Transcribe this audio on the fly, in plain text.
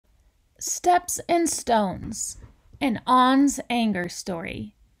Steps and Stones, an On's Anger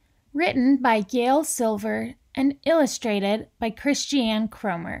Story, written by Gail Silver and illustrated by Christiane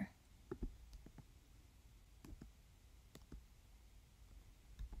Cromer.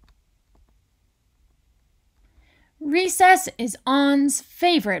 Recess is On's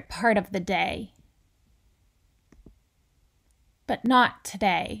favorite part of the day. But not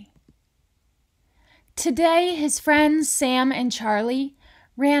today. Today, his friends Sam and Charlie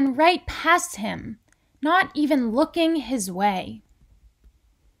ran right past him, not even looking his way.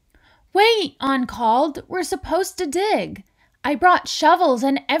 "Wait," On called. "We're supposed to dig. I brought shovels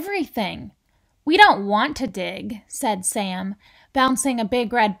and everything." "We don't want to dig," said Sam, bouncing a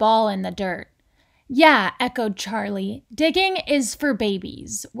big red ball in the dirt. "Yeah," echoed Charlie. "Digging is for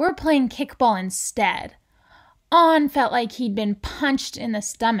babies. We're playing kickball instead." On felt like he'd been punched in the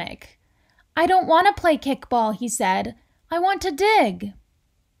stomach. "I don't want to play kickball," he said. "I want to dig."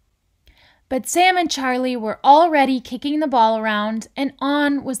 But Sam and Charlie were already kicking the ball around, and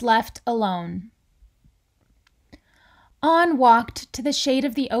On was left alone. On walked to the shade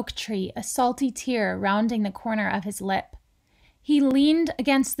of the oak tree, a salty tear rounding the corner of his lip. He leaned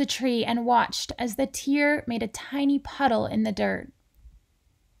against the tree and watched as the tear made a tiny puddle in the dirt.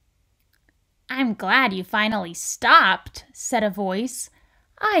 "I'm glad you finally stopped," said a voice.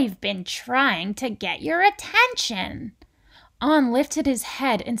 "I've been trying to get your attention." On lifted his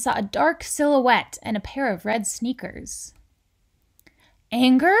head and saw a dark silhouette and a pair of red sneakers.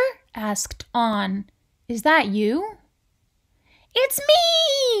 "Anger?" asked On. "Is that you?" "It's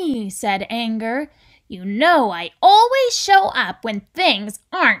me," said Anger. "You know I always show up when things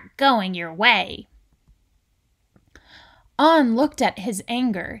aren't going your way." On looked at his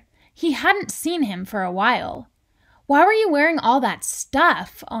Anger. He hadn't seen him for a while. "Why were you wearing all that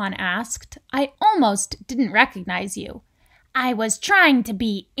stuff?" On asked. "I almost didn't recognize you." "I was trying to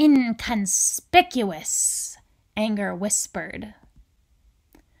be inconspicuous," Anger whispered.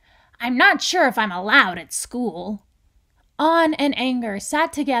 "I'm not sure if I'm allowed at school." On and Anger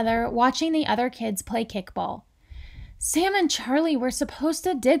sat together watching the other kids play kickball. "Sam and Charlie were supposed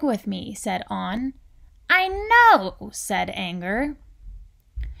to dig with me," said On. "I know," said Anger.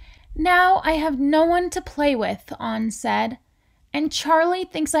 "Now I have no one to play with," On said, "and Charlie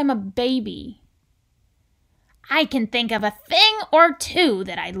thinks I'm a baby." "I can think of a thing or two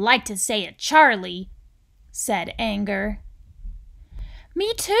that I'd like to say to Charlie," said Anger.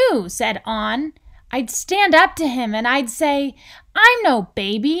 "Me too," said On. "I'd stand up to him and I'd say, 'I'm no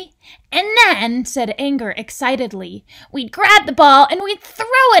baby.' And then," said Anger excitedly, "we'd grab the ball and we'd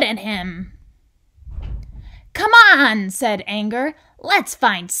throw it at him." "Come on," said Anger. "Let's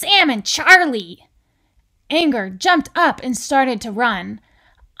find Sam and Charlie." Anger jumped up and started to run.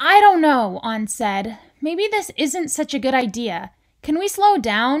 "I don't know," On said. "Maybe this isn't such a good idea. Can we slow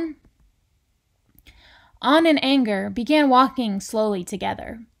down?" On and Anger began walking slowly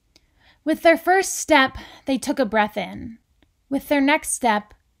together. With their first step, they took a breath in. With their next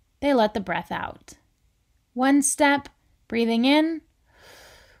step, they let the breath out. One step, breathing in.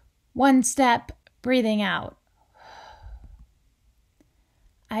 One step, breathing out.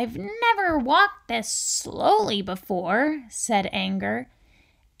 "I've never walked this slowly before," said Anger.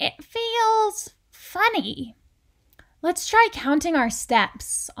 "It feels funny." "Let's try counting our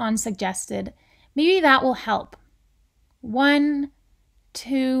steps," On suggested. "Maybe that will help." 1,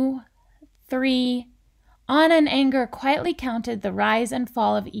 2, 3. On and Anger quietly counted the rise and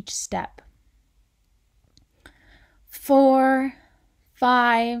fall of each step. 4,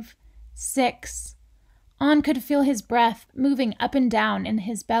 5, 6. On could feel his breath moving up and down in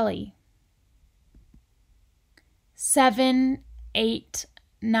his belly. 7, 8,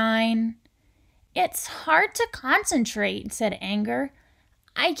 9. "It's hard to concentrate," said Anger.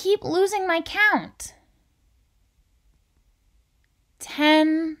 "I keep losing my count."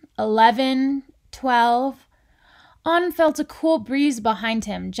 10, 11, 12. On felt a cool breeze behind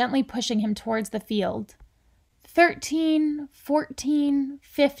him, gently pushing him towards the field. 13, 14,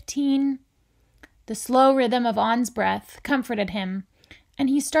 15. The slow rhythm of On's breath comforted him, and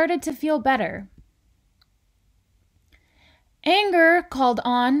he started to feel better. "Anger," called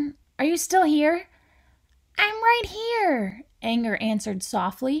On. "Are you still here?" "I'm right here," Anger answered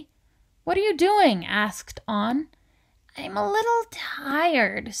softly. "What are you doing?" asked On. "I'm a little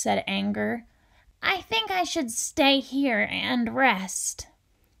tired," said Anger. "I think I should stay here and rest."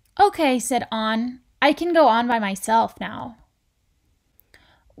 "Okay," said On. "I can go on by myself now."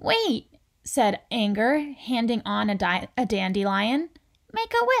 "Wait," said Anger, handing On a dandelion.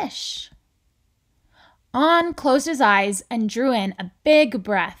 "Make a wish." On closed his eyes and drew in a big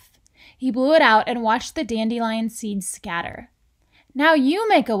breath. He blew it out and watched the dandelion seeds scatter. Now you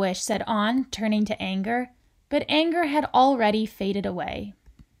make a wish, said On, turning to Anger, but Anger had already faded away.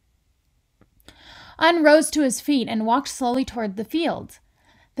 On rose to his feet and walked slowly toward the field.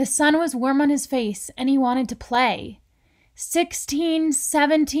 The sun was warm on his face, and he wanted to play. 16,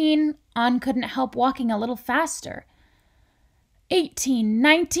 17, On couldn't help walking a little faster. 18,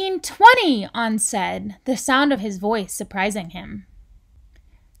 19, 20, On said, the sound of his voice surprising him.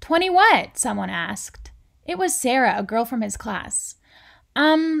 20 what? Someone asked. It was Sarah, a girl from his class.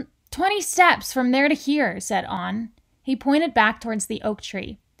 20 steps from there to here, said On. He pointed back towards the oak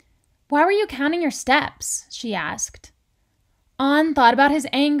tree. Why were you counting your steps? She asked. On thought about his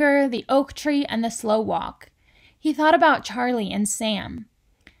anger, the oak tree, and the slow walk. He thought about Charlie and Sam.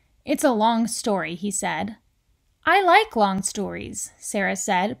 It's a long story, he said. I like long stories, Sarah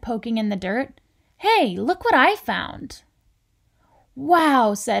said, poking in the dirt. Hey, look what I found.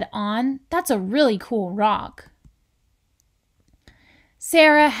 Wow, said On. That's a really cool rock.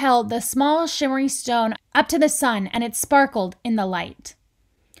 Sarah held the small shimmery stone up to the sun, and it sparkled in the light.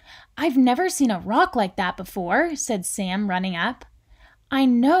 I've never seen a rock like that before, said Sam, running up. I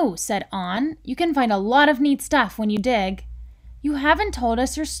know, said On. You can find a lot of neat stuff when you dig. You haven't told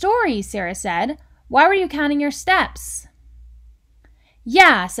us your story, Sarah said. Why were you counting your steps?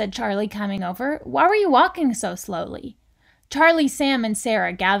 Yeah, said Charlie, coming over. Why were you walking so slowly? Charlie, Sam, and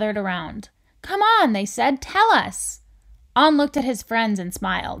Sarah gathered around. Come on, they said. Tell us. On looked at his friends and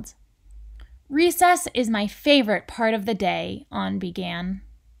smiled. Recess is my favorite part of the day, On began.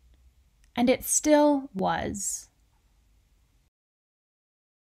 And it still was.